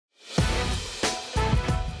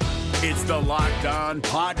It's the Locked On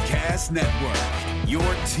Podcast Network, your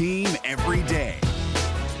team every day.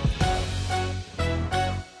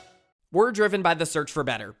 We're driven by the search for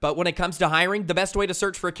better, but when it comes to hiring, the best way to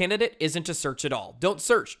search for a candidate isn't to search at all. Don't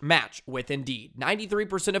search, match with Indeed.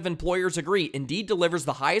 93% of employers agree Indeed delivers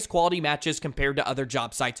the highest quality matches compared to other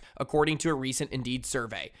job sites, according to a recent Indeed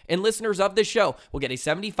survey. And listeners of this show will get a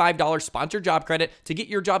 $75 sponsored job credit to get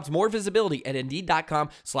your jobs more visibility at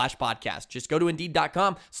Indeed.com/podcast. Just go to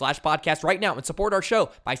Indeed.com/podcast right now and support our show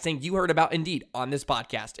by saying you heard about Indeed on this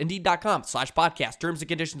podcast. Indeed.com/podcast. Terms and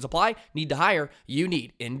conditions apply. Need to hire? You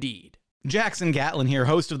need Indeed. Jackson Gatlin here,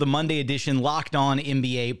 host of the Monday edition Locked On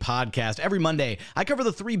NBA podcast. Every Monday, I cover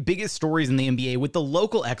the three biggest stories in the NBA with the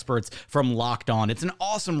local experts from Locked On. It's an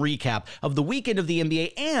awesome recap of the weekend of the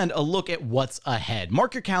NBA and a look at what's ahead.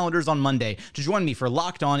 Mark your calendars on Monday to join me for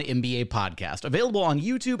Locked On NBA podcast, available on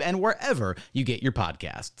YouTube and wherever you get your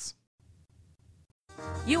podcasts.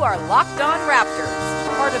 You are Locked On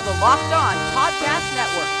Raptors, part of the Locked On Podcast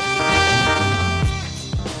Network.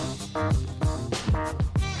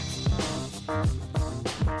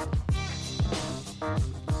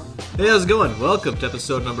 Hey, how's it going? Welcome to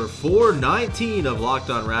episode number 419 of Locked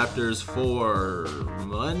On Raptors for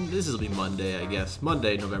this will be Monday, I guess.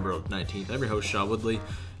 Monday, November 19th. I'm your host, Sean Woodley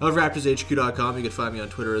of RaptorsHQ.com. You can find me on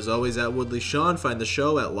Twitter as always at WoodleySean. Find the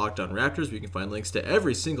show at Locked On Raptors, where you can find links to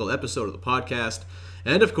every single episode of the podcast.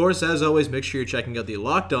 And of course, as always, make sure you're checking out the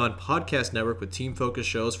Locked On Podcast Network with team-focused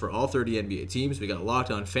shows for all 30 NBA teams. We got Locked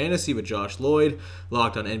On Fantasy with Josh Lloyd,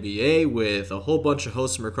 Locked On NBA with a whole bunch of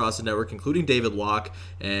hosts from across the network, including David Locke,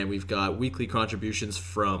 and we've got weekly contributions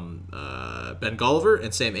from Ben Golliver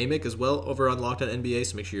and Sam Amick as well over on Locked On NBA,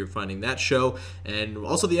 so make sure you're finding that show. And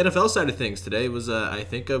also the NFL side of things. Today was, I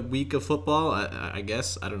think, a week of football, I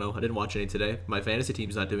guess. I don't know. I didn't watch any today. My fantasy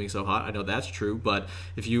team's not doing so hot. I know that's true, but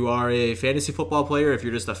if you are a fantasy football player, if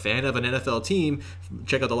you're just a fan of an NFL team,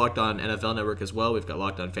 check out the Locked On NFL Network as well. We've got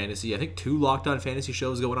Locked On Fantasy. I think 2 Locked On Fantasy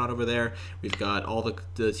shows going on over there. We've got all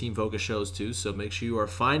the team-focused shows too, so make sure you are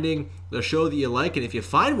finding the show that you like, and if you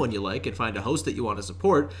find one you like and find a host that you want to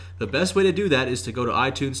support, the best way to do that is to go to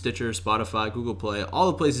iTunes, Stitcher, Spotify, Google Play, all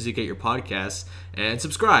the places you get your podcasts, and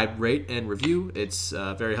subscribe, rate, and review. It's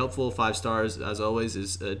very helpful. 5 stars, as always,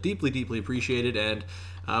 is deeply, deeply appreciated, and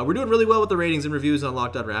we're doing really well with the ratings and reviews on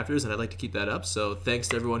Locked On Raptors, and I'd like to keep that up. So thanks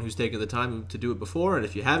to everyone who's taken the time to do it before, and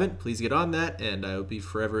if you haven't, please get on that, and I will be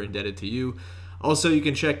forever indebted to you. Also, you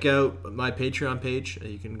can check out my Patreon page.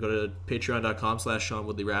 You can go to patreon.com/Sean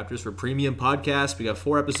Woodley Raptors for premium podcasts. We got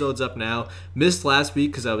 4 episodes up now. Missed last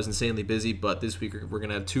week because I was insanely busy, but this week we're going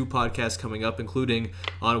to have 2 podcasts coming up, including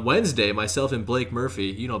on Wednesday, myself and Blake Murphy.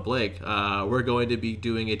 You know Blake. We're going to be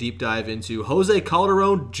doing a deep dive into Jose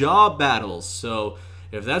Calderon job battles. So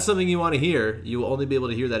if that's something you want to hear, you will only be able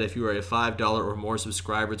to hear that if you are a $5 or more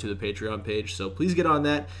subscriber to the Patreon page. So please get on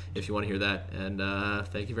that if you want to hear that. And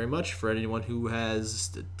thank you very much for anyone who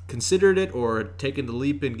has considered it or taken the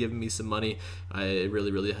leap and given me some money. It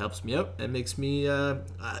really, really helps me out and makes me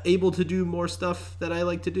able to do more stuff that I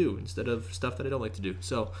like to do instead of stuff that I don't like to do.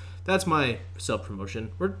 So that's my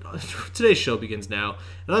self-promotion. Today's show begins now,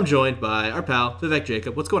 and I'm joined by our pal, Vivek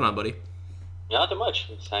Jacob. What's going on, buddy? Not too much.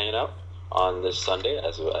 Just hanging out on this Sunday,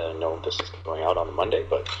 as I know this is going out on a Monday,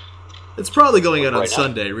 but it's probably going out on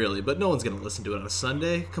Sunday, really, but no one's going to listen to it on a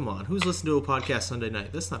Sunday. Come on, who's listening to a podcast Sunday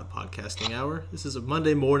night? That's not a podcasting hour. This is a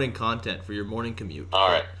Monday morning content for your morning commute. All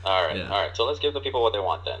right. So let's give the people what they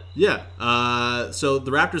want then. Yeah. So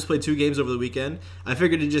the Raptors played 2 games over the weekend. I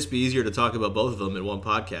figured it'd just be easier to talk about both of them in one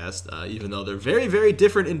podcast, even though they're very, very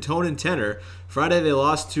different in tone and tenor. Friday, they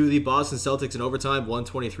lost to the Boston Celtics in overtime,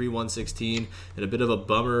 123-116, and a bit of a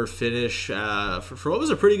bummer finish for what was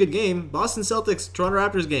a pretty good game. Boston Celtics, Toronto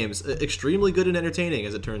Raptors games, extremely good and entertaining,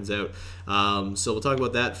 as it turns out. So we'll talk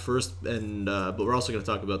about that first, and but we're also going to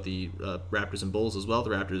talk about the Raptors and Bulls as well.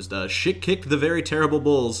 The Raptors shit-kicked the very terrible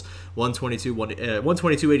Bulls,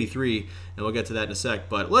 122-83, and we'll get to that in a sec.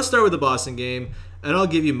 But let's start with the Boston game. And I'll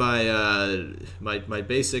give you my my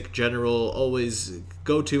basic, general, always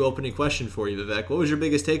go-to opening question for you, Vivek. What was your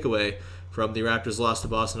biggest takeaway from the Raptors' loss to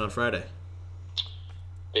Boston on Friday?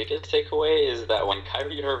 Biggest takeaway is that when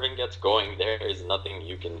Kyrie Irving gets going, there is nothing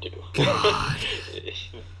you can do. God.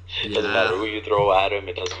 It doesn't matter who you throw at him.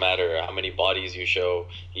 It doesn't matter how many bodies you show.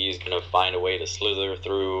 He's going to find a way to slither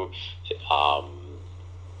through,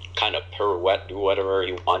 kind of pirouette, do whatever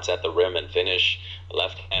he wants at the rim and finish.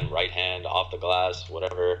 Left hand, right hand, off the glass,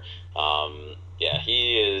 whatever.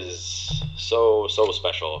 He is so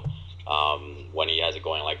special when he has it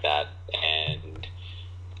going like that. And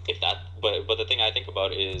but the thing I think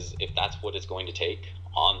about is if that's what it's going to take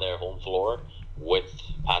on their home floor, with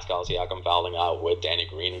Pascal Siakam fouling out, with Danny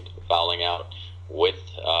Green fouling out, with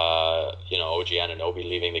OG Anunoby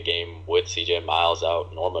leaving the game, with CJ Miles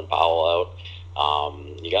out, Norman Powell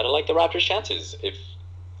out. You got to like the Raptors' chances if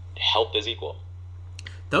health is equal.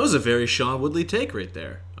 That was a very Sean Woodley take right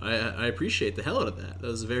there. I appreciate the hell out of that. That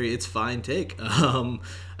was a very it's fine take. And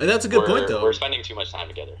that's a good point, though. We're spending too much time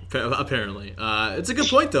together. Apparently. It's a good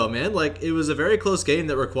point, though, man. Like, it was a very close game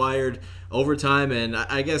that required overtime, and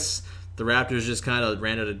I guess the Raptors just kind of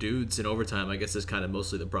ran out of dudes in overtime. I guess that's kind of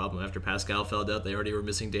mostly the problem. After Pascal fouled out, they already were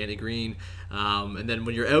missing Danny Green. And then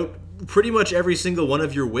when you're out pretty much every single one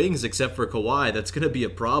of your wings except for Kawhi, that's going to be a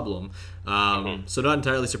problem. So not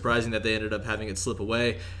entirely surprising that they ended up having it slip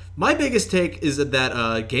away. My biggest take is that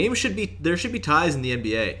there should be ties in the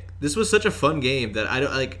NBA. This was such a fun game that I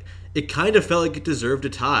don't like. It kind of felt like it deserved a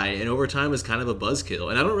tie, and overtime was kind of a buzzkill.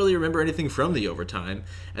 And I don't really remember anything from the overtime.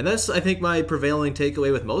 And that's, I think, my prevailing takeaway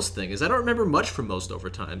with most things, is I don't remember much from most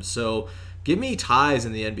overtimes. So give me ties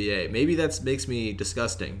in the NBA. Maybe that makes me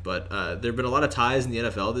disgusting, but there have been a lot of ties in the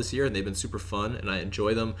NFL this year, and they've been super fun, and I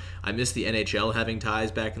enjoy them. I miss the NHL having ties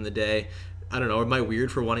back in the day. I don't know, am I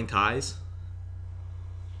weird for wanting ties?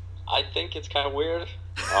 I think it's kind of weird.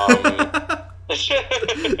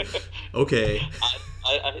 Okay.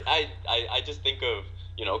 I just think of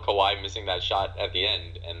Kawhi missing that shot at the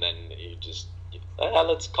end, and then you just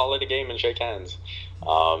let's call it a game and shake hands.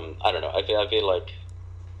 I don't know. I feel like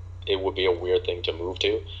it would be a weird thing to move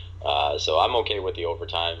to. So I'm okay with the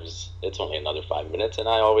overtimes. It's only another 5 minutes, and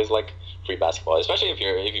I always like free basketball, especially if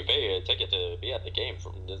you pay a ticket to be at the game.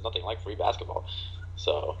 There's nothing like free basketball.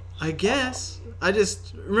 So I guess I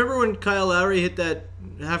just remember when Kyle Lowry hit that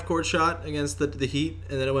half-court shot against the Heat,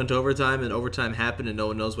 and then it went to overtime, and overtime happened, and no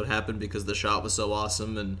one knows what happened because the shot was so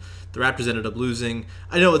awesome, and the Raptors ended up losing.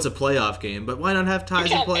 I know it's a playoff game, but why not have ties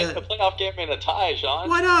and play it? The playoff game in a tie, Sean.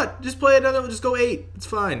 Why not? Just play another. Just go 8. It's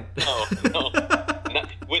fine. No.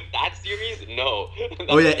 With that series, no.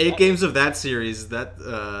 Oh yeah, 8 games of that series. That's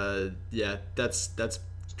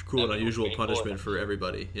cruel and unusual punishment for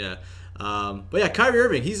everybody. Yeah. But yeah, Kyrie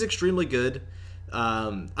Irving, he's extremely good.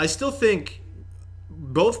 I still think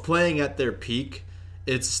both playing at their peak,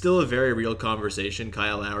 it's still a very real conversation,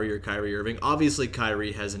 Kyle Lowry or Kyrie Irving. Obviously,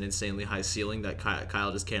 Kyrie has an insanely high ceiling that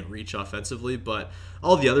Kyle just can't reach offensively, but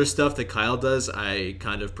all the other stuff that Kyle does, I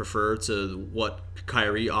kind of prefer to what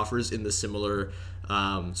Kyrie offers in the similar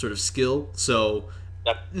sort of skill. So,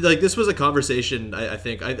 like, this was a conversation, I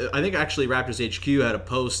think actually Raptors HQ had a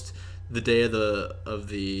post the day of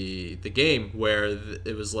the game where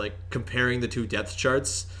it was like comparing the two depth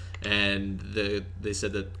charts, and they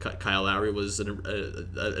said that Kyle Lowry was an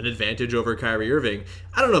advantage over Kyrie Irving.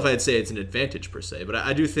 I don't know if I'd say it's an advantage per se, but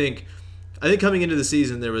I think coming into the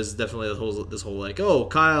season there was definitely this whole like, oh,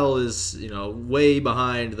 Kyle is way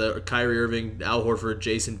behind the Kyrie Irving, Al Horford,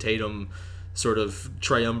 Jason Tatum sort of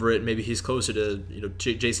triumvirate. Maybe he's closer to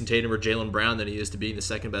Jason Tatum or Jaylen Brown than he is to being the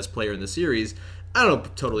second best player in the series. I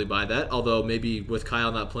don't totally buy that, although maybe with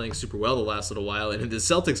Kyle not playing super well the last little while, and in the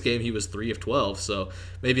Celtics game he was 3 of 12, so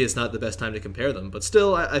maybe it's not the best time to compare them. But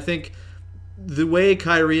still, I think the way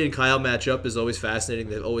Kyrie and Kyle match up is always fascinating.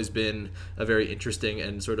 They've always been a very interesting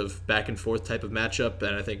and sort of back and forth type of matchup,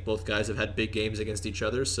 and I think both guys have had big games against each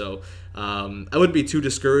other. So I wouldn't be too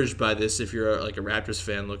discouraged by this if you're like a Raptors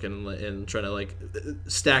fan looking and trying to like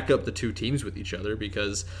stack up the two teams with each other,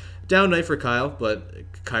 because down night for Kyle, but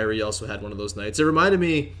Kyrie also had one of those nights. It reminded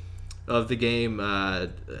me of the game, I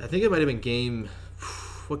think it might have been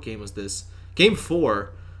what game was this? Game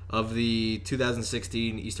 4 of the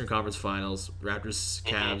 2016 Eastern Conference Finals,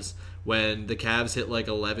 Raptors-Cavs, when the Cavs hit like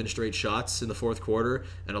 11 straight shots in the fourth quarter,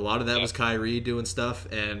 and a lot of that was Kyrie doing stuff.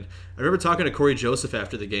 And I remember talking to Corey Joseph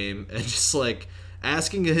after the game and just like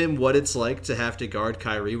asking him what it's like to have to guard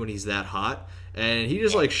Kyrie when he's that hot. And he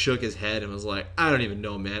just like shook his head and was like, I don't even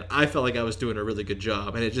know, man. I felt like I was doing a really good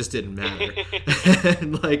job, and it just didn't matter.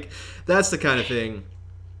 And like, that's the kind of thing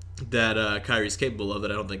that Kyrie's capable of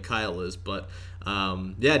that I don't think Kyle is. But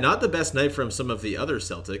not the best night from some of the other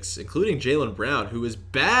Celtics, including Jaylen Brown, who is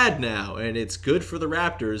bad now, and it's good for the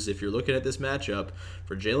Raptors if you're looking at this matchup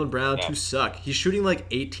for Jaylen Brown to suck. He's shooting like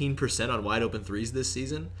 18% on wide open threes this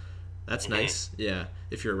season. That's nice, yeah,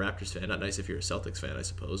 if you're a Raptors fan. Not nice if you're a Celtics fan, I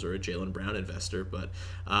suppose, or a Jaylen Brown investor. But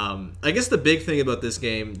I guess the big thing about this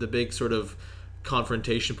game, the big sort of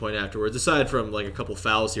confrontation point afterwards, aside from like a couple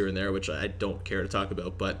fouls here and there, which I don't care to talk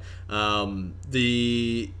about, but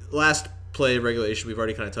the last play regulation, we've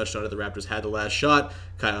already kind of touched on it. The Raptors had the last shot.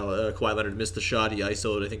 Kawhi Leonard missed the shot. He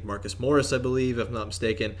isoed, I think, Marcus Morris, I believe, if I'm not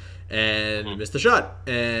mistaken, and missed the shot.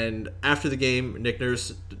 And after the game, Nick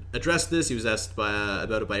Nurse addressed this. He was asked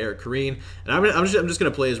about it by Eric Koreen. And I'm just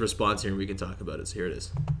going to play his response here, and we can talk about it. So here it is.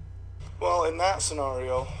 Well, in that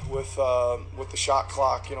scenario, with the shot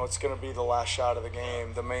clock, it's going to be the last shot of the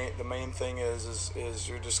game. The main thing is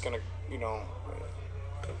you're just going to,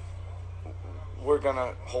 we're going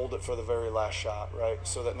to hold it for the very last shot, right?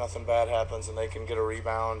 So that nothing bad happens and they can get a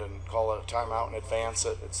rebound and call it a timeout and advance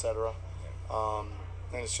it, etc. And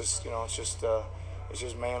it's just, it's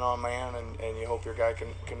just man on man, and you hope your guy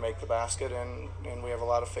can make the basket, and we have a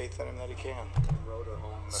lot of faith in him that he can.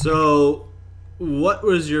 So, what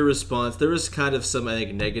was your response? There was kind of some, I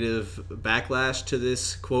think, negative backlash to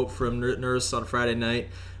this quote from Nurse on Friday night,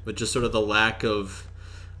 but just sort of the lack of,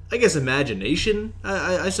 I guess, imagination,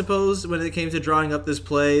 I suppose, when it came to drawing up this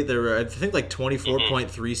play. There were, I think, like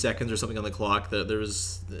 24.3 seconds or something on the clock. There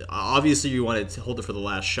was, obviously you wanted to hold it for the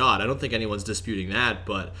last shot. I don't think anyone's disputing that,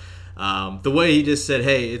 but the way he just said,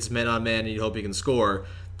 hey, it's man on man and you hope you can score,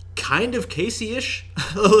 kind of Casey-ish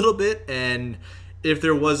a little bit. And if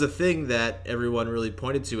there was a thing that everyone really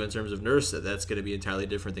pointed to in terms of Nurse that's going to be entirely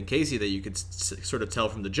different than Casey, that you could sort of tell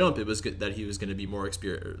from the jump, it was that he was going to be more he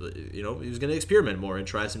was going to experiment more and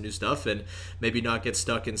try some new stuff and maybe not get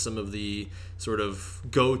stuck in some of the sort of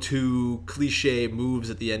go-to cliche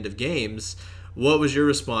moves at the end of games. What was your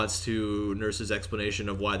response to Nurse's explanation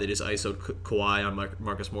of why they just isoed Kawhi on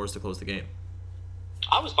Marcus Morris to close the game?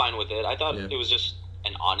 I was fine with it. I thought it was just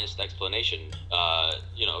an honest explanation.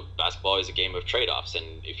 Basketball is a game of trade-offs, and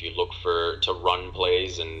if you look to run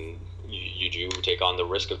plays and you do take on the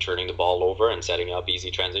risk of turning the ball over and setting up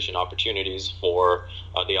easy transition opportunities for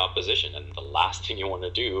the opposition, and the last thing you want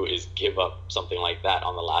to do is give up something like that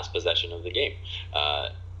on the last possession of the game.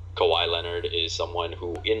 Kawhi Leonard is someone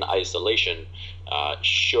who, in isolation,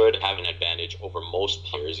 should have an advantage over most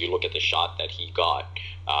players. You look at the shot that he got,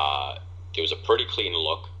 it was a pretty clean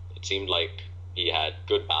look. It seemed like he had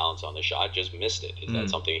good balance on the shot, just missed it. Is that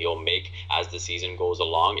something he'll make as the season goes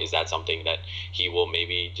along? Is that something that he will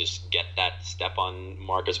maybe just get that step on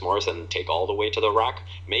Marcus Morris and take all the way to the rack?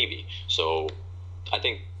 Maybe. So I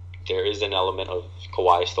think there is an element of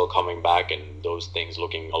Kawhi still coming back and those things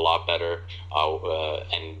looking a lot better.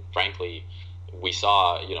 And frankly, we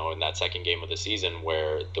saw, in that second game of the season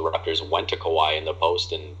where the Raptors went to Kawhi in the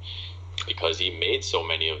post, and because he made so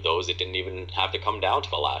many of those, it didn't even have to come down to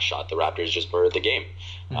the last shot. The Raptors just birthed the game.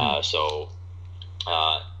 So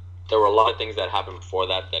there were a lot of things that happened before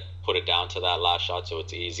that put it down to that last shot, so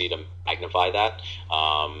it's easy to magnify that.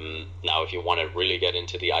 Now, if you want to really get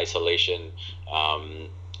into the isolation,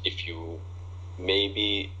 if you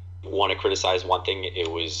maybe want to criticize one thing,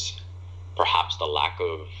 it was perhaps the lack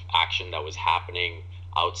of action that was happening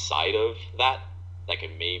outside of that. That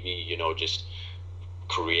could maybe, just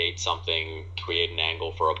create an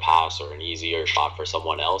angle for a pass or an easier shot for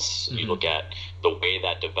someone else. You look at the way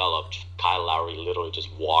that developed, Kyle Lowry literally just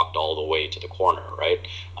walked all the way to the corner, right?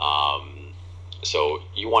 So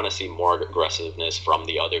you want to see more aggressiveness from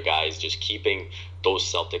the other guys, just keeping those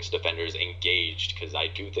Celtics defenders engaged, because I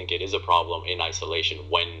do think it is a problem in isolation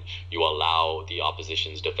when you allow the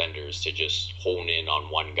opposition's defenders to just hone in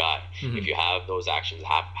on one guy. If you have those actions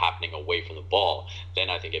happening away from the ball, then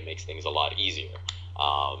I think it makes things a lot easier.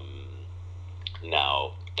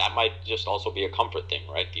 Now, that might just also be a comfort thing,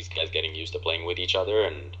 right? These guys getting used to playing with each other,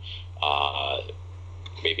 and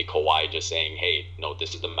maybe Kawhi just saying, hey, no,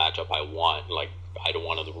 this is the matchup I want. Like, I don't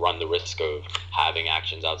want to run the risk of having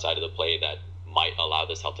actions outside of the play that might allow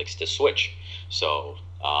the Celtics to switch. So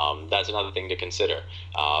that's another thing to consider.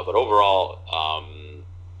 But overall,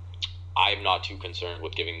 I'm not too concerned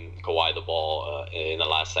with giving Kawhi the ball in the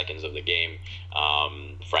last seconds of the game.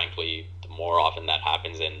 Frankly, the more often that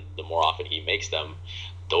happens and the more often he makes them,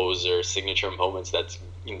 those are signature moments that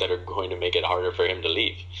are going to make it harder for him to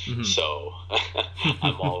leave. So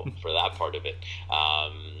I'm all for that part of it.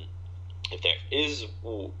 If there is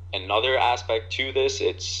another aspect to this,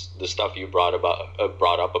 it's the stuff you brought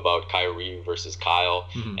up about Kyrie versus Kyle,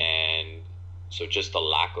 and so just the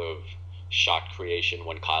lack of shot creation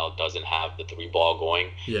when Kyle doesn't have the three ball going.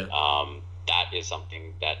 That is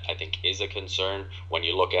something that I think is a concern. When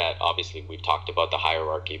you look at, obviously, we've talked about the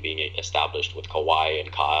hierarchy being established with Kawhi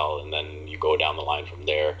and Kyle, and then you go down the line from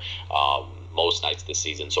there. Most nights this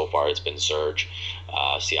season so far, it's been Serge.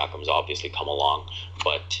 Siakam's obviously come along.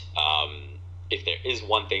 But if there is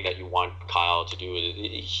one thing that you want Kyle to do,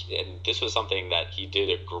 and this was something that he did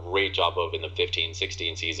a great job of in the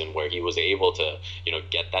 15-16 season, where he was able to,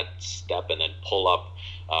 get that step and then pull up,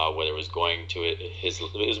 whether it was going to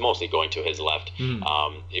it was mostly going to his left.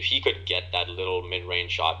 If he could get that little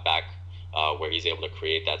mid-range shot back, where he's able to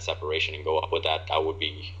create that separation and go up with that, that would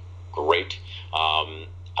be great.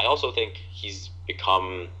 I also think he's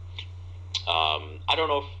become, I don't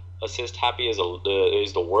know if assist happy is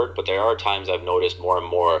the word, but there are times I've noticed more and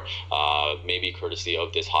more, maybe courtesy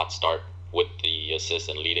of this hot start with the assists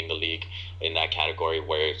and leading the league in that category,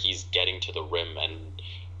 where he's getting to the rim, and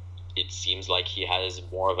it seems like he has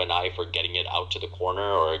more of an eye for getting it out to the corner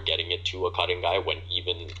or getting it to a cutting guy when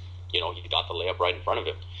even, he got the layup right in front of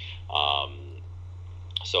him.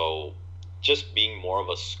 So just being more of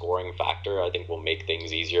a scoring factor, I think, will make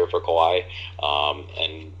things easier for Kawhi,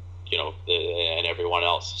 and everyone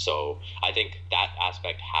else. So I think that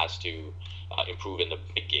aspect has to improve in the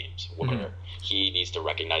big games, where he needs to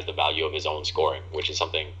recognize the value of his own scoring, which is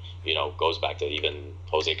something, goes back to even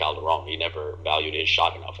Jose Calderon. He never valued his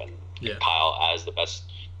shot enough, and Kyle, as the best,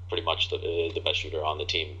 pretty much the best shooter on the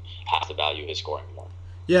team, has to value his scoring more.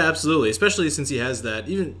 Yeah, absolutely. Especially since he has that.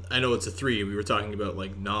 Even I know it's a three. We were talking about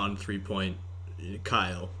like non-3-point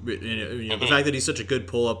Kyle. The fact that he's such a good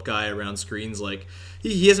pull-up guy around screens, like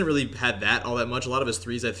he hasn't really had that all that much. A lot of his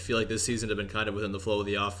threes, I feel like this season, have been kind of within the flow of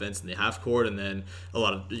the offense in the half court, and then a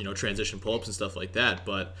lot of transition pull-ups and stuff like that.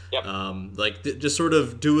 But just sort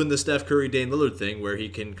of doing the Steph Curry, Dame Lillard thing, where he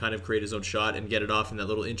can kind of create his own shot and get it off in that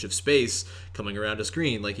little inch of space coming around a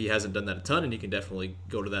screen. Like, he hasn't done that a ton, and he can definitely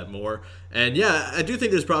go to that more. And yeah, I do think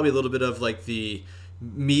there's probably a little bit of like the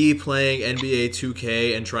me playing NBA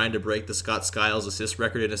 2K and trying to break the Scott Skiles assist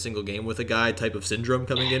record in a single game with a guy type of syndrome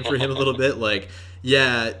coming in for him a little bit. Like,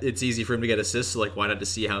 yeah, it's easy for him to get assists, so like, why not to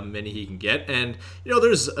see how many he can get? And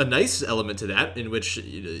there's a nice element to that in which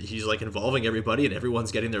he's like involving everybody and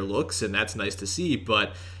everyone's getting their looks, and that's nice to see.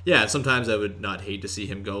 But yeah, sometimes I would not hate to see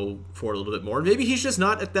him go for a little bit more. Maybe he's just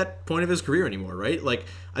not at that point of his career anymore, right? Like,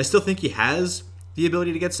 I still think he has the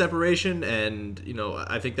ability to get separation, and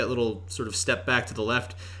I think that little sort of step back to the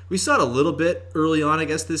left, we saw it a little bit early on, I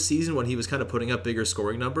guess, this season when he was kind of putting up bigger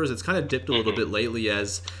scoring numbers. It's kind of dipped a little bit lately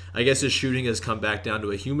as I guess his shooting has come back down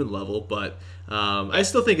to a human level, but I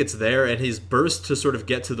still think it's there, and his burst to sort of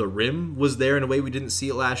get to the rim was there in a way we didn't see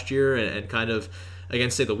it last year, and kind of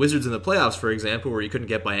against, say, the Wizards in the playoffs, for example, where he couldn't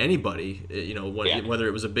get by anybody, whether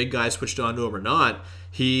it was a big guy switched onto him or not,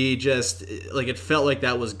 he just, like, it felt like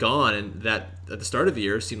that was gone, and that at the start of the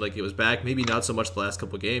year seemed like it was back. Maybe not so much the last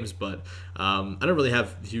couple of games, but I don't really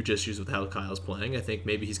have huge issues with how Kyle's playing. I think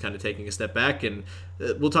maybe he's kind of taking a step back, and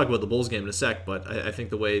we'll talk about the Bulls game in a sec, but I think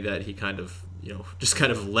the way that he kind of, just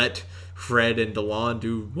kind of let Fred and DeLon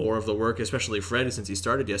do more of the work, especially Fred, since he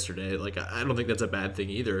started yesterday. Like, I don't think that's a bad thing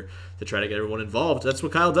either, to try to get everyone involved. That's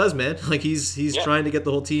what Kyle does, man. Like, he's trying to get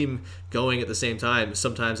the whole team going at the same time,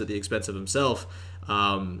 sometimes at the expense of himself.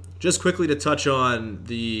 Just quickly to touch on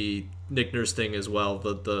the Nick Nurse thing as well,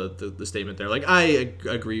 the statement there. Like, I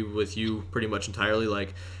agree with you pretty much entirely.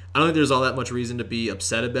 Like, I don't think there's all that much reason to be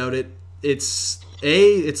upset about it. It's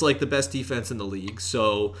like the best defense in the league,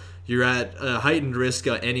 so you're at a heightened risk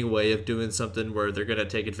anyway of doing something where they're going to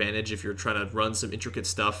take advantage if you're trying to run some intricate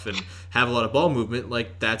stuff and have a lot of ball movement.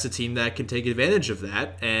 Like, that's a team that can take advantage of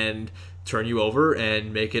that and turn you over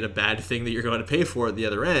and make it a bad thing that you're going to pay for at the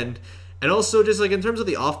other end. And also, just like in terms of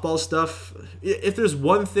the off-ball stuff, if there's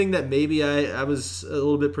one thing that maybe I was a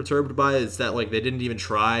little bit perturbed by, it's that like they didn't even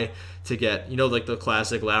try to get, like the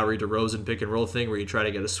classic Lowry DeRozan pick and roll thing where you try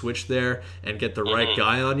to get a switch there and get the right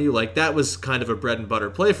guy on you. Like, that was kind of a bread and butter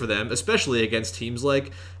play for them, especially against teams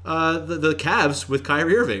like the Cavs with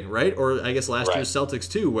Kyrie Irving, right? Or I guess last year's Celtics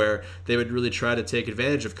too, where they would really try to take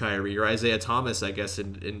advantage of Kyrie, or Isaiah Thomas, I guess,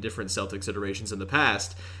 in different Celtics iterations in the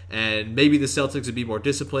past. And maybe the Celtics would be more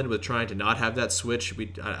disciplined with trying to not have that switch.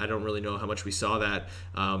 I don't really know how much we saw that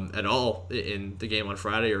at all in the game on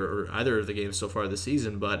Friday or either of the games so far this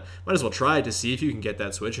season, but might as well try to see if you can get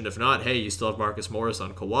that switch. And if not, hey, you still have Marcus Morris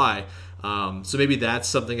on Kawhi. So maybe that's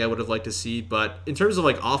something I would have liked to see. But in terms of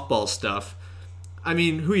like off-ball stuff, I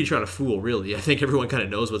mean, who are you trying to fool, really? I think everyone kind of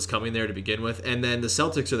knows what's coming there to begin with. And then the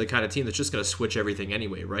Celtics are the kind of team that's just going to switch everything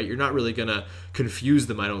anyway, right? You're not really going to confuse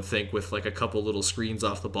them, I don't think, with like a couple little screens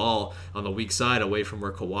off the ball on the weak side away from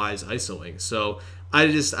where Kawhi's isoing. So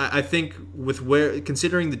I think with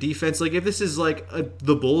considering the defense, like if this is like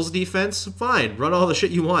the Bulls defense, fine, run all the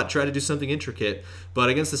shit you want, try to do something intricate. But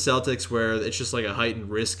against the Celtics, where it's just like a heightened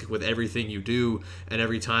risk with everything you do, and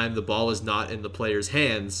every time the ball is not in the player's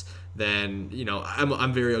hands, then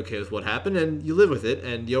I'm very okay with what happened, and you live with it.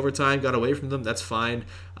 And the overtime got away from them. That's fine.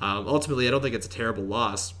 Ultimately, I don't think it's a terrible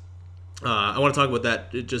loss. I want to talk about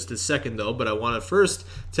that in just a second, though, but I want to first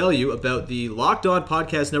tell you about the Locked On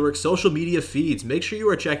Podcast Network social media feeds. Make sure you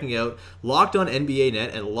are checking out Locked On NBA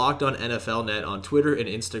Net and Locked On NFL Net on Twitter and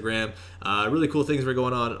Instagram. Really cool things are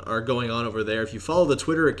going on over there. If you follow the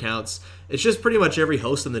Twitter accounts, it's just pretty much every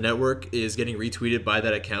host in the network is getting retweeted by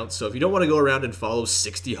that account. So if you don't want to go around and follow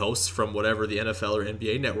 60 hosts from whatever the NFL or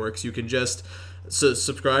NBA networks, you can just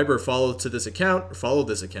subscribe or follow this account,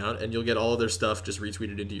 and you'll get all of their stuff just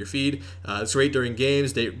retweeted into your feed. It's great during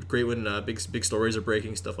games, great when big stories are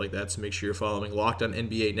breaking, stuff like that. So make sure you're following Locked On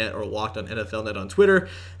NBA Net or Locked On NFL Net on Twitter. And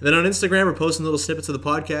then on Instagram, we're posting little snippets of the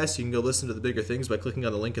podcast. You can go listen to the bigger things by clicking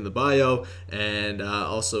on the link in the bio, and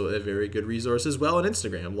also a very good resource as well on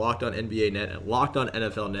Instagram, Locked On NBA Net and Locked On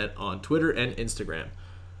NFL Net on Twitter and Instagram.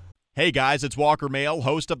 Hey guys, it's Walker Mail,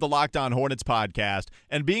 host of the Locked On Hornets podcast,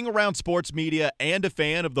 and being around sports media and a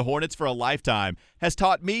fan of the Hornets for a lifetime has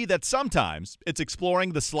taught me that sometimes it's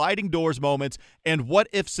exploring the sliding doors moments and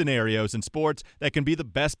what-if scenarios in sports that can be the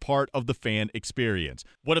best part of the fan experience.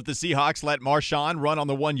 What if the Seahawks let Marshawn run on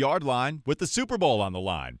the 1-yard line with the Super Bowl on the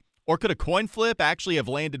line? Or could a coin flip actually have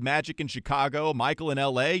landed Magic in Chicago, Michael in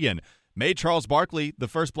L.A., and made Charles Barkley the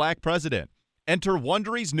first black president? Enter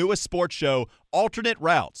Wondery's newest sports show, Alternate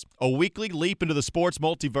Routes, a weekly leap into the sports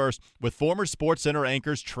multiverse with former SportsCenter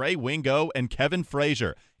anchors Trey Wingo and Kevin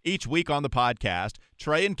Frazier. Each week on the podcast,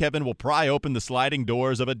 Trey and Kevin will pry open the sliding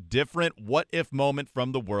doors of a different what-if moment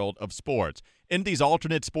from the world of sports. In these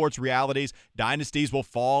alternate sports realities, dynasties will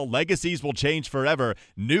fall, legacies will change forever,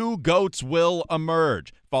 new GOATs will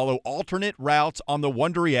emerge. Follow Alternate Routes on the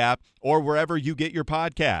Wondery app or wherever you get your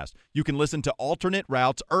podcast. You can listen to Alternate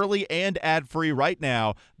Routes early and ad-free right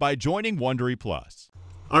now by joining Wondery Plus.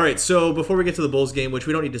 All right, so before we get to the Bulls game, which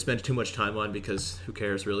we don't need to spend too much time on because who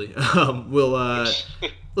cares really,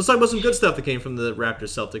 let's talk about some good stuff that came from the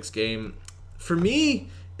Raptors-Celtics game. For me,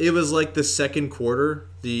 it was like the second quarter,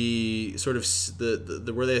 the sort of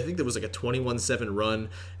the where I think there was like a 21-7 run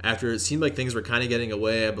after it seemed like things were kind of getting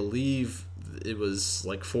away. I believe it was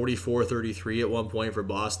like 44-33 at one point for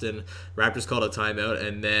Boston. Raptors called a timeout,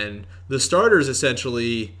 and then the starters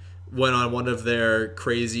essentially went on one of their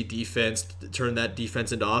crazy defense, turned that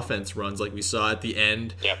defense into offense runs like we saw at the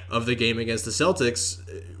end of the game against the Celtics.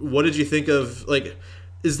 What did you think of, like,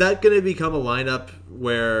 is that going to become a lineup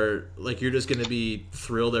where, like, you're just going to be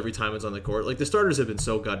thrilled every time it's on the court? Like, the starters have been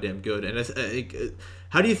so goddamn good. And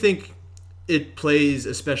how do you it plays,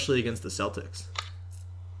 especially against the Celtics?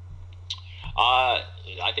 I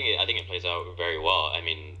think it plays out very well. I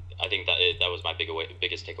mean, I think that was my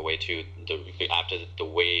biggest takeaway too. After the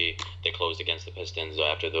way they closed against the Pistons,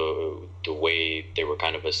 after the way they were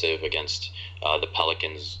kind of passive against the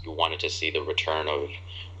Pelicans, you wanted to see the return of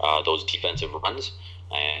those defensive runs,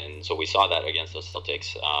 and so we saw that against the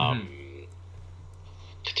Celtics.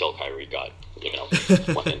 Until Kyrie got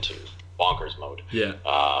went into bonkers mode. Yeah.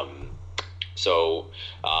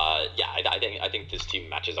 I think this team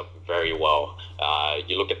matches up very well.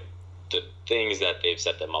 You look at the things that they've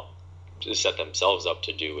set themselves up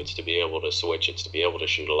to do. It's to be able to switch. It's to be able to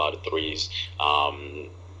shoot a lot of threes.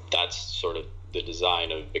 That's sort of the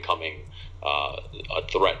design of becoming a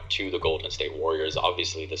threat to the Golden State Warriors.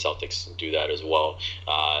 Obviously, the Celtics do that as well.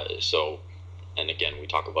 And again, we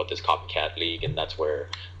talk about this copycat league, and that's where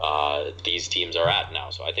these teams are at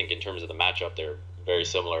now. So I think in terms of the matchup, they're very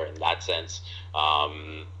similar in that sense.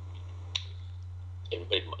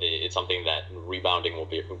 It's something that rebounding will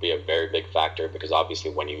be a very big factor, because obviously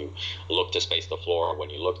when you look to space the floor, when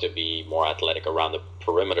you look to be more athletic around the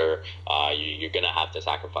perimeter, you're going to have to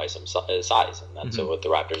sacrifice some size, and that's what the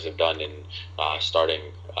Raptors have done in starting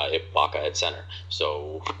Ibaka at center.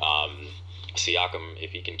 So Siakam,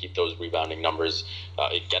 if he can keep those rebounding numbers,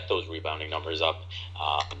 get those rebounding numbers up,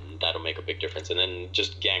 that'll make a big difference. And then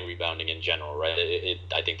just gang rebounding in general, right?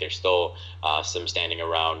 I think there's still some standing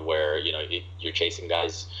around where you're chasing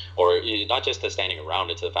guys, or not just the standing around.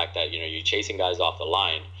 It's the fact that you're chasing guys off the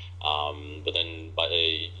line, but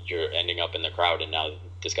you're ending up in the crowd, and now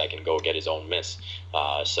this guy can go get his own miss.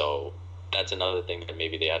 So that's another thing that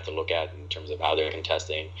maybe they have to look at in terms of how they're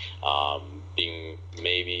contesting, being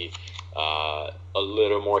maybe a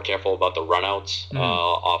little more careful about the runouts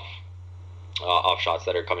off shots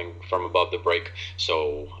that are coming from above the break.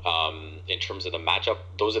 So in terms of the matchup,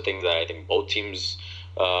 those are things that I think both teams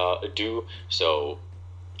do. So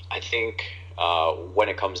I think when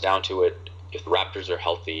it comes down to it, if the Raptors are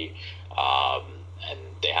healthy and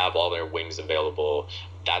they have all their wings available,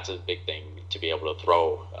 that's a big thing to be able to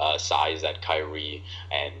throw size at Kyrie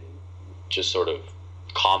and just sort of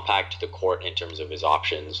compact the court in terms of his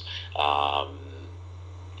options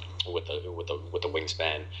with the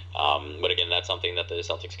wingspan. But again, that's something that the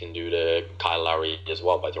Celtics can do to Kyle Lowry as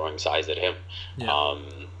well by throwing size at him. Yeah.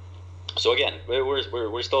 So again,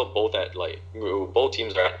 we're still both at both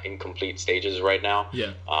teams are at incomplete stages right now.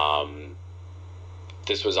 Yeah.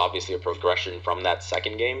 This was obviously a progression from that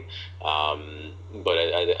second game, but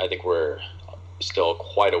I think we're still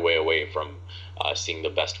quite a way away from seeing the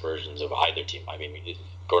best versions of either team. I mean,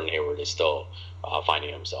 Gordon Hayward is still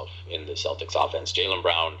finding himself in the Celtics offense. Jaylen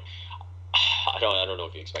Brown, I don't know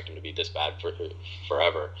if you expect him to be this bad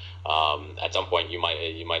forever. At some point, you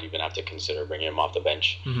might even have to consider bringing him off the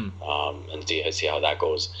bench and see how that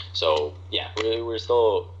goes. So yeah, we're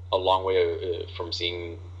still a long way from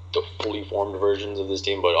seeing the fully formed versions of this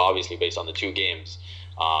team, but obviously based on the two games,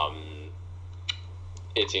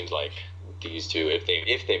 it seems like these two,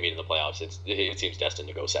 if they meet in the playoffs, it seems destined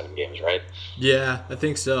to go 7 games, right? Yeah, I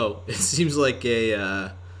think so. It seems like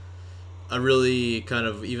a really kind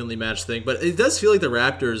of evenly matched thing, but it does feel like the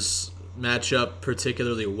Raptors match up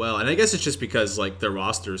particularly well, and I guess it's just because like their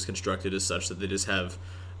roster is constructed as such that they just have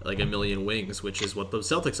like a million wings, which is what the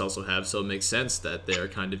Celtics also have, so it makes sense that they're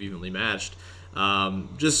kind of evenly matched.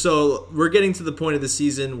 Just so we're getting to the point of the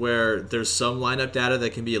season where there's some lineup data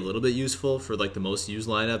that can be a little bit useful for like the most used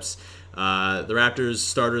lineups. The Raptors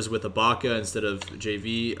starters with Ibaka instead of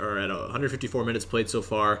JV are at 154 minutes played so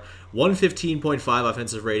far, 115.5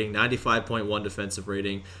 offensive rating, 95.1 defensive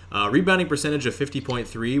rating, rebounding percentage of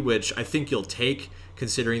 50.3, which I think you'll take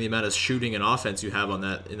considering the amount of shooting and offense you have in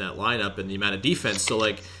that lineup and the amount of defense. So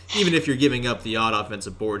like even if you're giving up the odd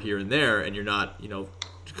offensive board here and there and you're not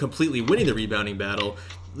completely winning the rebounding battle,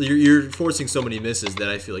 you're forcing so many misses that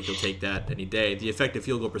I feel like you'll take that any day. The effective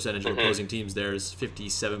field goal percentage of opposing teams there is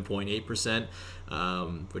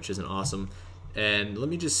 57.8%, which isn't awesome. And let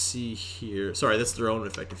me just see here. Sorry, that's their own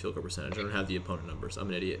effective field goal percentage. I don't have the opponent numbers. I'm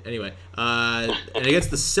an idiot. Anyway, and against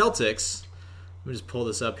the Celtics, let me just pull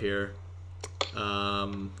this up here.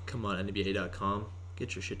 Come on, NBA.com.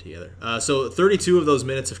 Get your shit together. So 32 of those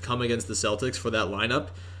minutes have come against the Celtics for that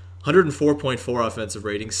lineup. 104.4 offensive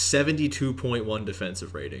rating, 72.1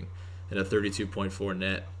 defensive rating, and a 32.4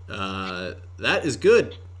 net. That is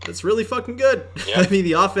good. That's really fucking good. Yeah. I mean,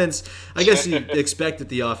 the offense, I guess you expect that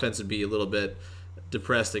the offense would be a little bit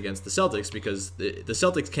depressed against the Celtics because the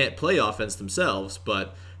Celtics can't play offense themselves,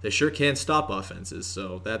 but they sure can stop offenses.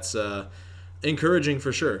 So that's encouraging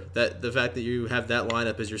for sure. That the fact that you have that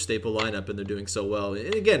lineup as your staple lineup and they're doing so well.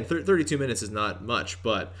 And again, 32 minutes is not much,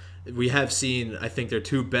 but we have seen, I think, their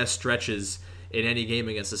two best stretches in any game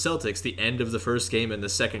against the Celtics. The end of the first game and the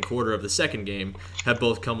second quarter of the second game have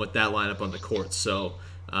both come with that lineup on the court. So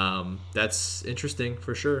that's interesting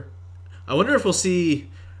for sure. I wonder if we'll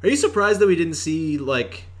see... Are you surprised that we didn't see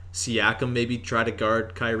like Siakam maybe try to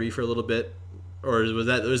guard Kyrie for a little bit? Or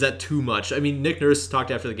was that too much? I mean, Nick Nurse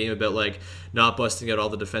talked after the game about like not busting out all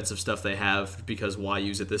the defensive stuff they have because why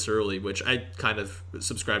use it this early, which I kind of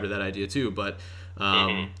subscribe to that idea too. But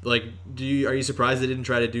like, are you surprised they didn't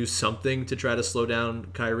try to do something to try to slow down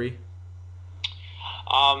Kyrie?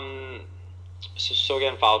 So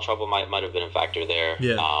again, foul trouble might have been a factor there.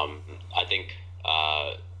 Yeah. I think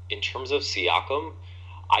in terms of Siakam,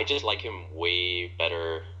 I just like him way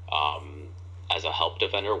better as a help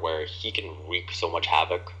defender where he can wreak so much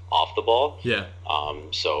havoc off the ball. Yeah.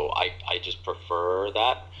 So I just prefer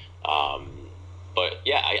that. But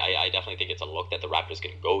yeah, I definitely think it's a look that the Raptors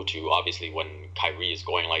can go to. Obviously, when Kyrie is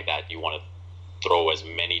going like that, you want to throw as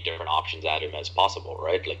many different options at him as possible,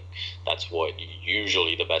 right? Like that's what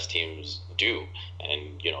usually the best teams do.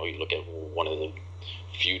 And you look at one of the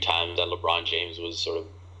few times that LeBron James was sort of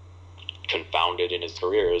confounded in his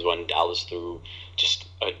career is when Dallas threw just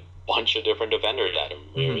a bunch of different defenders at him,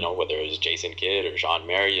 whether it was Jason Kidd or Sean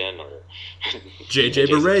Marion or JJ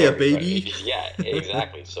Barea, baby. Right? Yeah,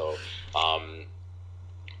 exactly. So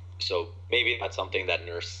maybe that's something that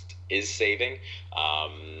Nurse is saving.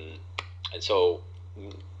 And so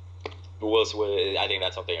I think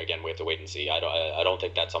that's something, again, we have to wait and see. I don't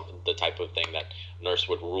think that's the type of thing that Nurse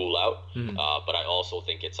would rule out. But I also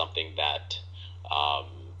think it's something that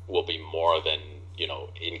will be more than,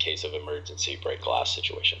 in case of emergency break glass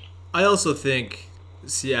situation. I also think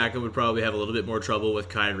Siakam would probably have a little bit more trouble with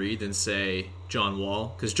Kyrie than, say, John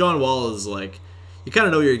Wall. Because John Wall is like, you kind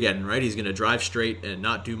of know what you're getting, right? He's going to drive straight and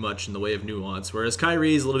not do much in the way of nuance, whereas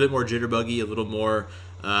Kyrie is a little bit more jitterbuggy, a little more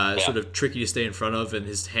sort of tricky to stay in front of, and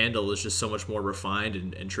his handle is just so much more refined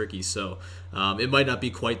and tricky. So it might not be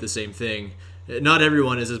quite the same thing. Not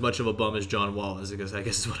everyone is as much of a bum as John Wall is, I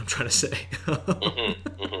guess is what I'm trying to say.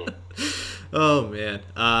 Oh, man.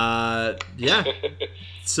 Yeah.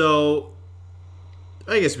 So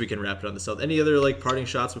I guess we can wrap it on the Celtics. Any other parting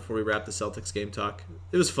shots before we wrap the Celtics game talk?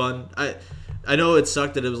 It was fun. I know it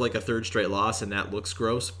sucked that it was a third straight loss, and that looks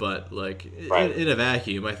gross, but in a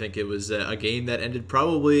vacuum, I think it was a game that ended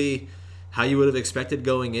probably how you would have expected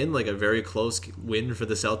going in, a very close win for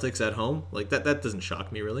the Celtics at home. That doesn't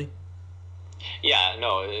shock me, really. Yeah,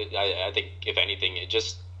 no, I think if anything, it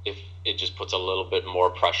just puts a little bit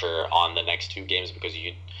more pressure on the next two games, because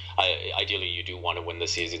ideally you do want to win the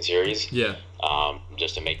season series. Yeah.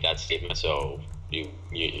 Just to make that statement. So you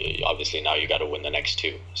obviously now you got to win the next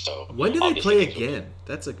two. So when do they play again?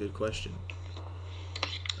 That's a good question.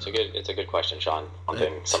 It's a good question, Sean.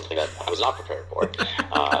 Something that I was not prepared for.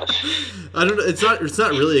 I don't know. It's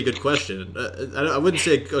not really a good question. I wouldn't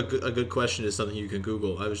say a good question is something you can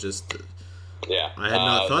Google. I was just. Yeah. I had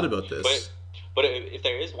not thought about this. But if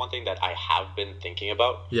there is one thing that I have been thinking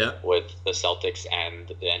about with the Celtics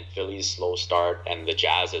and Philly's slow start and the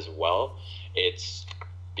Jazz as well, it's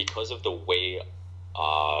because of the way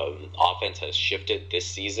offense has shifted this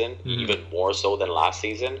season, even more so than last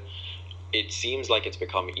season. It seems like it's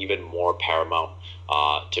become even more paramount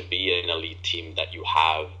to be an elite team that you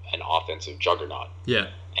have an offensive juggernaut. Yeah.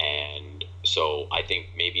 And so I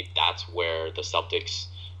think maybe that's where the Celtics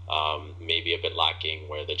may be a bit lacking,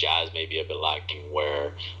 where the Jazz may be a bit lacking,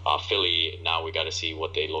 where Philly, now we got to see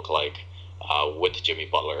what they look like with Jimmy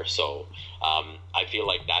Butler. So I feel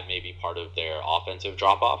like that may be part of their offensive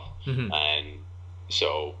drop-off. And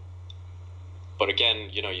so, but again,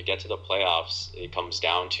 you get to the playoffs, it comes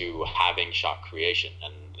down to having shot creation.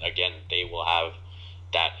 And again, they will have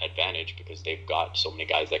that advantage because they've got so many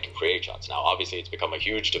guys that can create shots. Now, obviously, it's become a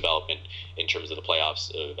huge development in terms of the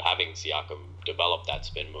playoffs, of having Siakam develop that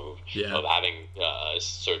spin move, of having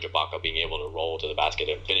Serge Ibaka being able to roll to the basket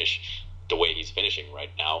and finish the way he's finishing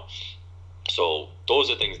right now. So those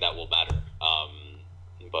are things that will matter.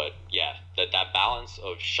 But yeah, that balance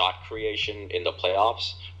of shot creation in the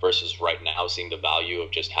playoffs versus right now seeing the value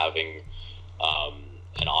of just having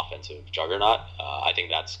an offensive juggernaut, I think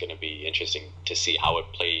that's going to be interesting to see how it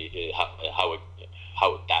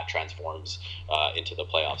how that transforms into the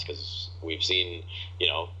playoffs, because we've seen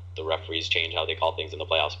the referees change how they call things in the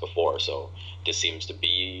playoffs before. So this seems to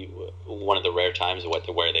be one of the rare times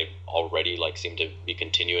where they've already seem to be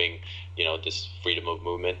continuing this freedom of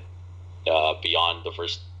movement beyond the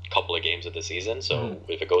first couple of games of the season. So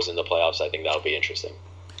if it goes in the playoffs, I think that'll be interesting.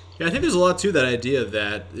 Yeah, I think there's a lot to that idea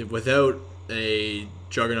that without a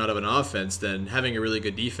juggernaut of an offense, then having a really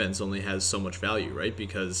good defense only has so much value, right?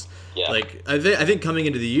 Because I think coming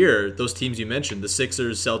into the year, those teams you mentioned, the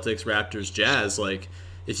Sixers, Celtics, Raptors, Jazz,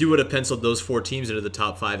 if you would have penciled those four teams into the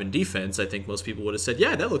top five in defense, I think most people would have said,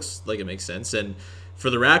 yeah, that looks like it makes sense. And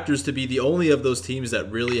for the Raptors to be the only of those teams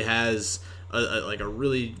that really has a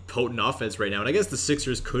really potent offense right now, and I guess the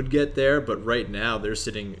Sixers could get there, but right now they're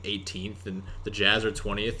sitting 18th, and the Jazz are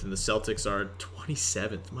 20th, and the Celtics are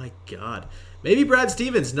 27th. My God. Maybe Brad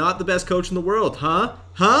Stevens, not the best coach in the world, huh?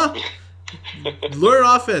 Learn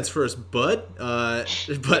offense first, bud.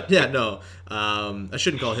 But yeah, no. I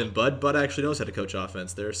shouldn't call him bud. Bud actually knows how to coach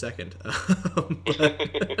offense. They're second. But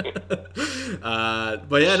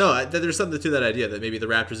yeah, no. There's something to that idea that maybe the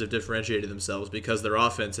Raptors have differentiated themselves because their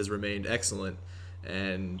offense has remained excellent,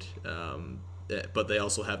 and but they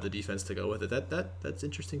also have the defense to go with it. That's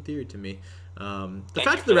interesting theory to me. The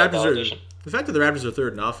fact that the Raptors are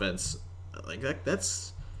third in offense,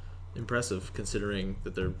 that's impressive considering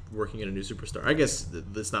that they're working in a new superstar. I guess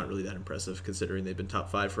that's not really that impressive considering they've been top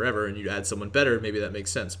five forever, and you add someone better, maybe that makes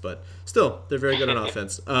sense. But still, they're very good on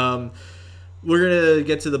offense. We're going to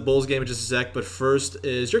get to the Bulls game in just a sec, but first,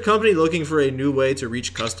 is your company looking for a new way to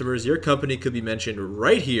reach customers? Your company could be mentioned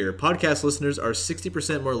right here. Podcast listeners are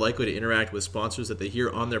 60% more likely to interact with sponsors that they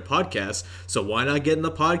hear on their podcasts, so why not get in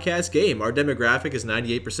the podcast game? Our demographic is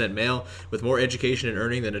 98% male, with more education and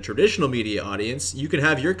earning than a traditional media audience. You can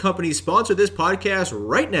have your company sponsor this podcast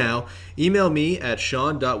right now. Email me at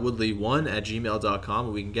sean.woodley1@gmail.com,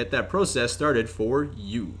 and we can get that process started for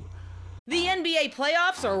you. The NBA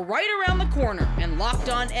playoffs are right around the corner, and Locked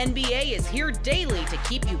On NBA is here daily to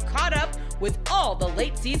keep you caught up with all the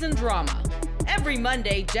late season drama. Every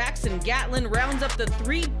Monday, Jackson Gatlin rounds up the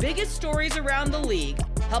 3 biggest stories around the league,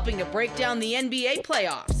 helping to break down the NBA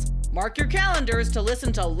playoffs. Mark your calendars to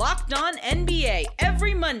listen to Locked On NBA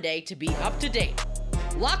every Monday to be up to date.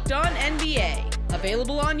 Locked On NBA,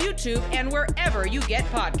 available on YouTube and wherever you get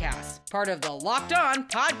podcasts. Part of the Locked On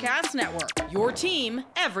Podcast Network, your team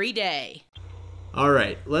every day. All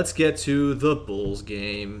right, let's get to the Bulls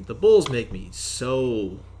game. The Bulls make me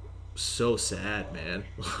so sad, man.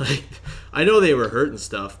 Like, I know they were hurt and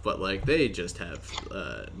stuff, but like they just have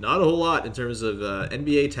not a whole lot in terms of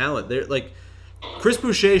NBA talent. They're like, Chris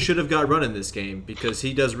Boucher should have got run in this game because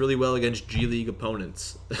he does really well against G League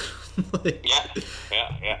opponents. Like,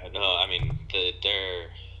 Yeah. No, I mean, they're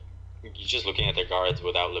just looking at their guards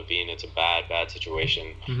without Levine. It's a bad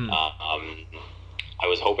situation. Mm-hmm. I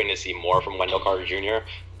was hoping to see more from Wendell Carter Jr.,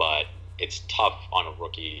 but it's tough on a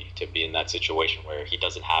rookie to be in that situation where he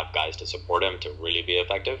doesn't have guys to support him to really be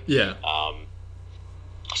effective. Yeah.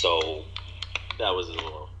 So that was a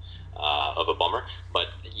little of a bummer. But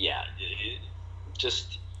yeah,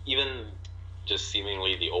 just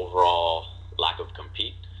seemingly the overall lack of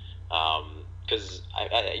compete. Because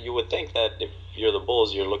you would think that if you're the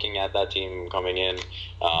Bulls, you're looking at that team coming in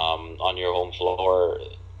on your home floor,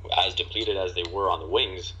 as depleted as they were on the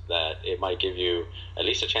wings, that it might give you at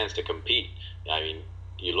least a chance to compete. I mean,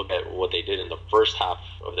 you look at what they did in the first half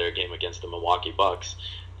of their game against the Milwaukee Bucks.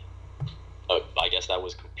 I guess that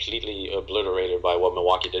was completely obliterated by what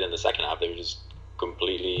Milwaukee did in the second half. They were just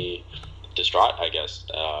completely distraught, I guess.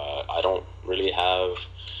 I don't really have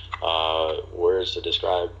words to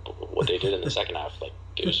describe what they did in the second half. Like,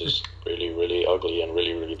 it was just really, really ugly and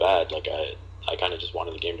really, really bad. Like, I kind of just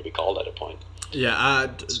wanted the game to be called at a point. Yeah,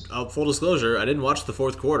 full disclosure, I didn't watch the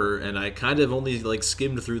fourth quarter, and I kind of only like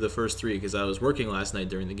skimmed through the first three because I was working last night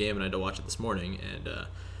during the game, and I had to watch it this morning, and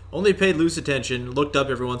only paid loose attention. Looked up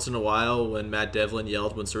every once in a while when Matt Devlin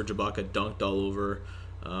yelled when Serge Ibaka dunked all over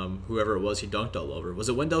whoever it was he dunked all over. Was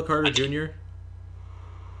it Wendell Carter Jr.?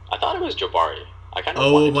 I thought it was Jabari. I kind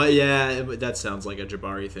of yeah, that sounds like a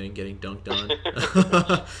Jabari thing, getting dunked on.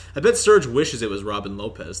 I bet Serge wishes it was Robin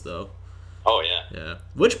Lopez though. Oh yeah. Yeah.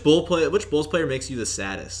 Which Bulls player makes you the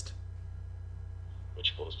saddest?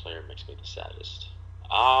 Which Bulls player makes me the saddest?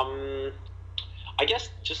 I guess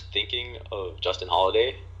just thinking of Justin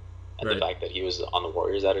Holiday and the fact that he was on the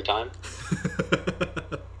Warriors at a time.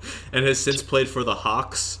 And has since played for the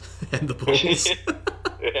Hawks and the Bulls.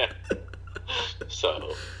 Yeah.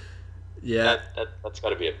 So yeah, that's got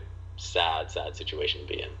to be a sad situation to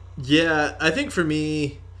be in. Yeah, I think for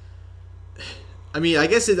me, I mean, I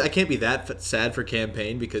guess I can't be that sad for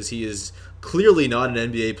Campaign because he is clearly not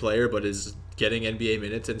an NBA player, but is getting NBA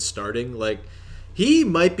minutes and starting. Like, he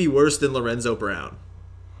might be worse than Lorenzo Brown.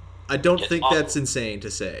 I don't think that's insane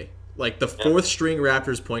to say. Like, the fourth string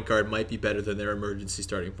Raptors point guard might be better than their emergency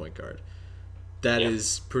starting point guard. That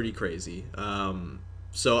is pretty crazy.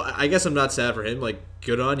 So I guess I'm not sad for him. Like,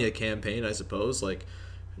 good on you, Campaign, I suppose. Like,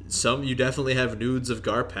 you definitely have nudes of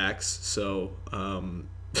Garpax, so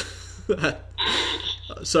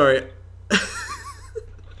sorry.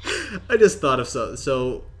 I just thought of something.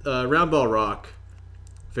 So, Roundball Rock,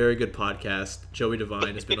 very good podcast. Joey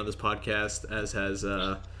Devine has been on this podcast, as has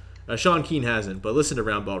Sean Keane hasn't, but listen to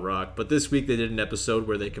Roundball Rock. But this week they did an episode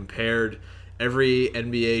where they compared every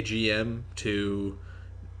NBA GM to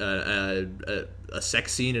a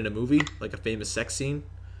sex scene in a movie, like a famous sex scene.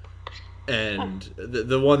 And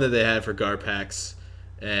the one that they had for Garpax,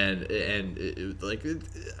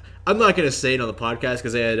 I'm not going to say it on the podcast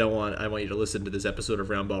because I want you to listen to this episode of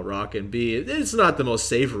Roundball Rock, and B, it's not the most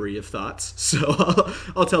savory of thoughts, so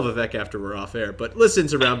I'll tell Vivek after we're off air. But listen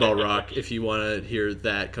to Roundball Rock if you want to hear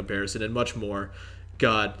that comparison and much more.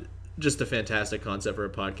 God, just a fantastic concept for a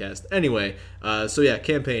podcast. Anyway, so yeah,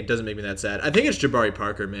 Campaign doesn't make me that sad. I think it's Jabari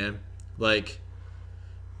Parker, man. Like,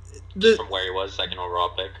 from where he was, second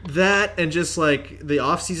overall pick. That, and just like the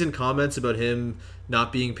off-season comments about him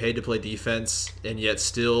not being paid to play defense and yet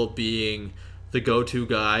still being the go-to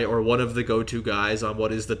guy or one of the go-to guys on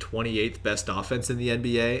what is the 28th best offense in the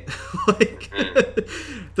NBA.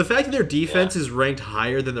 The fact that their defense is ranked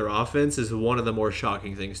higher than their offense is one of the more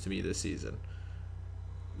shocking things to me this season.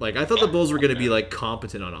 Like, I thought the Bulls were going to be like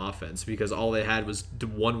competent on offense because all they had was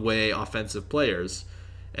one-way offensive players.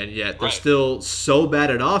 And yet they're still so bad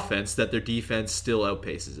at offense that their defense still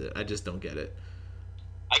outpaces it. I just don't get it.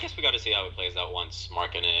 I guess we got to see how it plays out once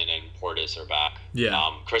Markkanen and Portis are back. Yeah.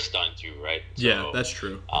 Chris Dunn too, right? So, yeah, that's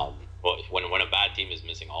true. Well, when a bad team is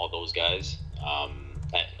missing all those guys,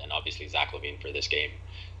 and obviously Zach LaVine for this game,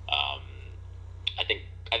 I think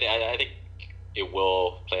it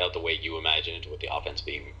will play out the way you imagined, with the offense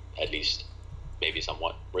being at least maybe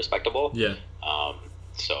somewhat respectable. Yeah.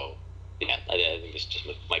 So. Yeah, I think this just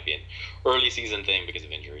might be an early season thing because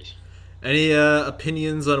of injuries. Any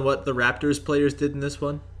opinions on what the Raptors players did in this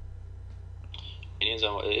one? opinions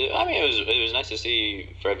on. I mean, it was nice to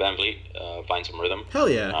see Fred VanVleet find some rhythm. Hell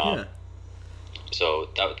yeah, yeah. So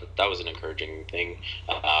that was an encouraging thing.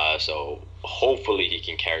 So hopefully he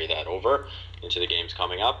can carry that over into the games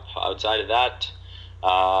coming up. Outside of that,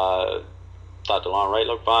 thought DeLon Wright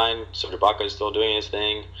looked fine. Serge Ibaka is still doing his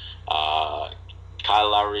thing.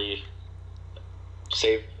 Kyle Lowry,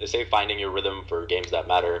 save finding your rhythm for games that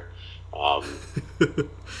matter.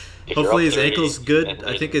 Hopefully his ankle's good.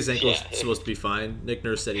 I think his ankle's supposed to be fine. Nick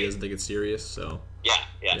Nurse said he doesn't think it's serious, so yeah.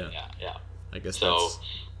 I guess so,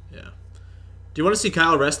 that's Do you want to see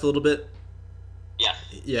Kyle rest a little bit? Yeah.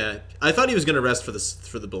 Yeah, I thought he was going to rest for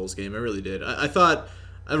the Bulls game. I really did. I thought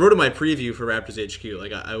I wrote in my preview for Raptors HQ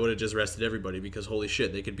like I would have just rested everybody because holy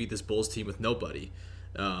shit, they could beat this Bulls team with nobody.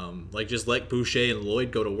 Like just let Boucher and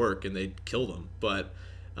Lloyd go to work and they'd kill them. But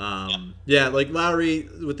like Lowry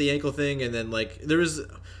with the ankle thing, and then like there was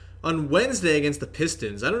on Wednesday against the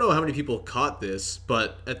Pistons. I don't know how many people caught this,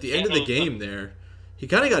 but at the end of the game there, he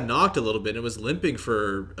kind of got knocked a little bit and was limping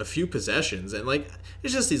for a few possessions. And like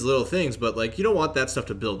it's just these little things, but like you don't want that stuff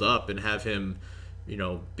to build up and have him,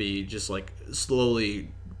 be just like slowly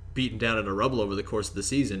beaten down into rubble over the course of the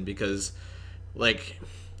season, because like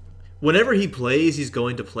whenever he plays, he's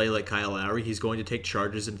going to play like Kyle Lowry. He's going to take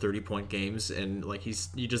charges in 30-point games, and like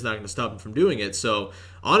you're just not going to stop him from doing it. So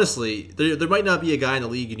honestly, there might not be a guy in the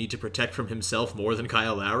league you need to protect from himself more than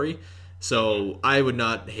Kyle Lowry. So I would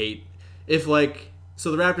not hate if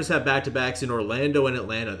so the Raptors have back-to-backs in Orlando and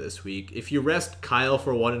Atlanta this week. If you rest Kyle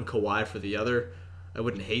for one and Kawhi for the other, I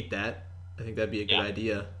wouldn't hate that. I think that'd be a good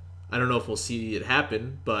idea. I don't know if we'll see it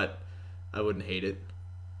happen, but I wouldn't hate it.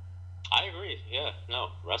 I agree. Yeah, no,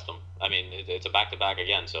 rest him. I mean, it's a back-to-back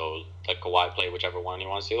again, so let Kawhi play whichever one he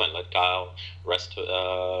wants to, and let Kyle rest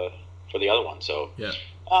for the other one. So, yeah.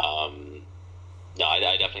 No,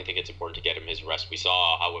 I definitely think it's important to get him his rest. We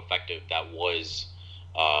saw how effective that was,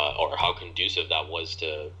 or how conducive that was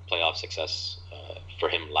to playoff success for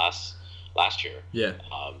him last year. Yeah.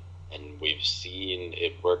 And we've seen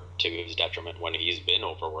it work to his detriment when he's been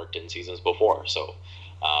overworked in seasons before. So,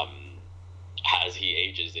 as he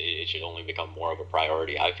ages, it should only become more of a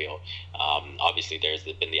priority, I feel. Obviously, there's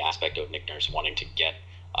been the aspect of Nick Nurse wanting to get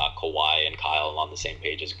Kawhi and Kyle on the same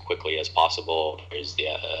page as quickly as possible. There's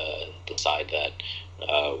the side that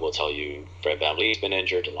will tell you Fred VanVleet's been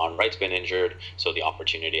injured, DeLon Wright's been injured, so the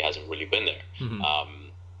opportunity hasn't really been there. Mm-hmm.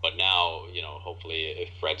 But now, hopefully if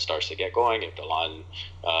Fred starts to get going, if DeLon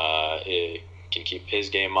can keep his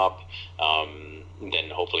game up, then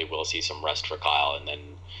hopefully we'll see some rest for Kyle, and then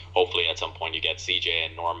hopefully at some point you get CJ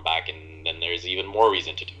and Norm back, and then there's even more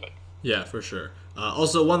reason to do it. Yeah, for sure.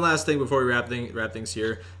 Also, one last thing before we wrap things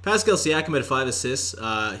here. Pascal Siakam had 5 assists.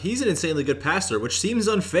 He's an insanely good passer, which seems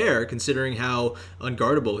unfair considering how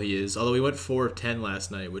unguardable he is. Although he went 4 of 10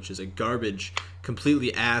 last night, which is a garbage,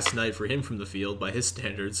 completely ass night for him from the field by his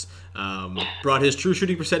standards. Brought his true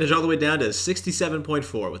shooting percentage all the way down to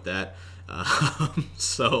 67.4 with that.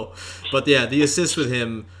 But yeah, the assists with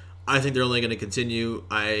him, I think they're only going to continue.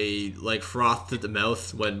 I frothed at the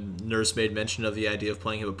mouth when Nurse made mention of the idea of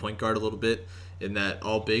playing him a point guard a little bit in that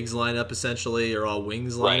all bigs lineup essentially, or all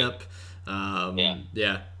wings lineup.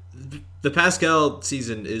 Yeah. The Pascal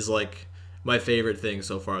season is my favorite thing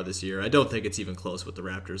so far this year. I don't think it's even close with the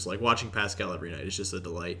Raptors. Watching Pascal every night is just a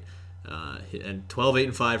delight. And 12, 8,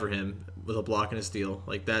 and 5 for him with a block and a steal.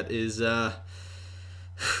 That is...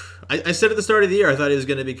 I said at the start of the year I thought he was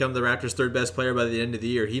going to become the Raptors' third best player by the end of the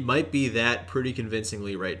year. He might be that pretty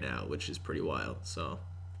convincingly right now, which is pretty wild. So,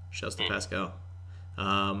 shouts to Pascal.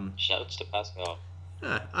 Shouts to Pascal.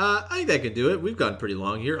 I think that can do it. We've gone pretty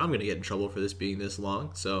long here. I'm going to get in trouble for this being this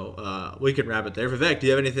long, so we can wrap it there. Vivek, do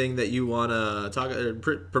you have anything that you want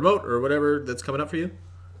to promote or whatever that's coming up for you?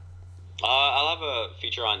 I'll have a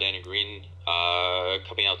feature on Danny Green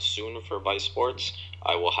coming out soon for Vice Sports.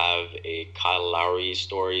 I will have a Kyle Lowry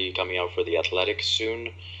story coming out for The Athletic soon.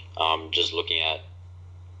 Just looking at,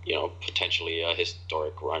 potentially a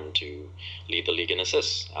historic run to lead the league in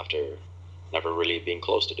assists after never really being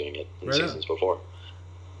close to doing it in seasons before.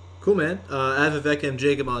 Cool, man. I have Vivek M.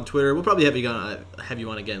 Jacob on Twitter. We'll probably have you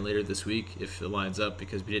on again later this week if it lines up,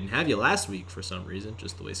 because we didn't have you last week for some reason,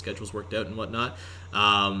 just the way schedules worked out and whatnot.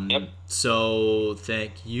 Yep. So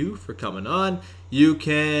thank you for coming on. You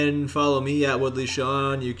can follow me at Woodley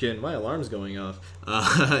Sean. My alarm's going off.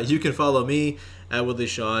 You can follow me at Woodley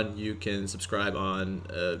Sean. You can subscribe on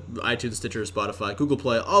iTunes, Stitcher, Spotify, Google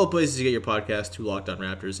Play, all the places you get your podcast to Locked On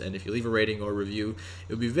Raptors. And if you leave a rating or review,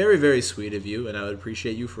 it would be very, very sweet of you, and I would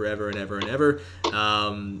appreciate you forever and ever and ever.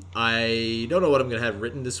 I don't know what I'm going to have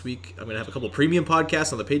written this week. I'm going to have a couple premium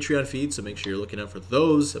podcasts on the Patreon feed, so make sure you're looking out for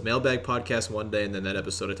those. A mailbag podcast one day, and then that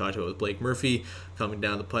episode I talked about with Blake Murphy coming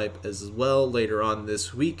down the pipe as well later on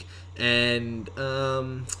this week. And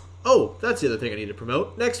that's the other thing I need to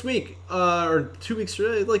promote. Next week, or 2 weeks,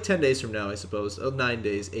 like 10 days from now, I suppose. 9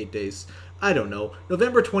 days, 8 days. I don't know.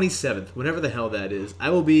 November 27th, whenever the hell that is, I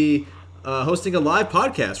will be hosting a live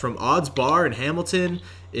podcast from Odds Bar in Hamilton.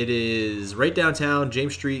 It is right downtown,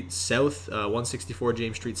 James Street South, 164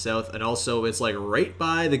 James Street South. And also, it's like right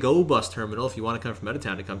by the Go Bus terminal. If you want to come from out of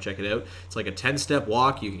town to come check it out, it's like a 10-step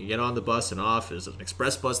walk. You can get on the bus and off. There's an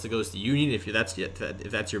express bus that goes to Union if that's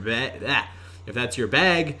your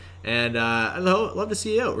bag. And I'd love to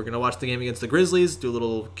see you out. We're going to watch the game against the Grizzlies, do a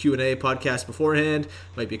little Q&A podcast beforehand.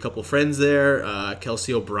 Might be a couple friends there.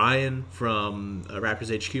 Kelsey O'Brien from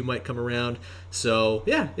Raptors HQ might come around. So,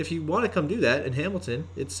 yeah, if you want to come do that in Hamilton,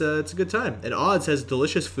 it's a good time. And Odds has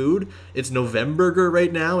delicious food. It's Novemburger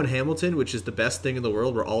right now in Hamilton, which is the best thing in the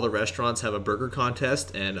world, where all the restaurants have a burger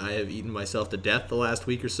contest. And I have eaten myself to death the last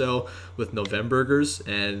week or so with Novemburgers,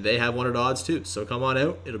 and they have one at Odds too. So come on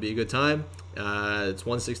out. It'll be a good time. It's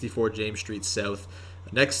 164 James Street South.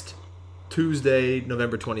 Next Tuesday,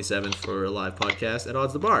 November 27th, for a live podcast at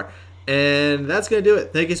Odds the Bar. And that's going to do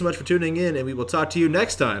it. Thank you so much for tuning in, and we will talk to you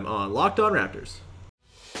next time on Locked On Raptors.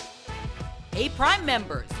 Hey, Prime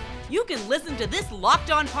members, you can listen to this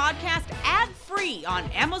Locked On podcast ad-free on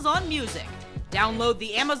Amazon Music. Download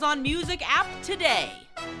the Amazon Music app today.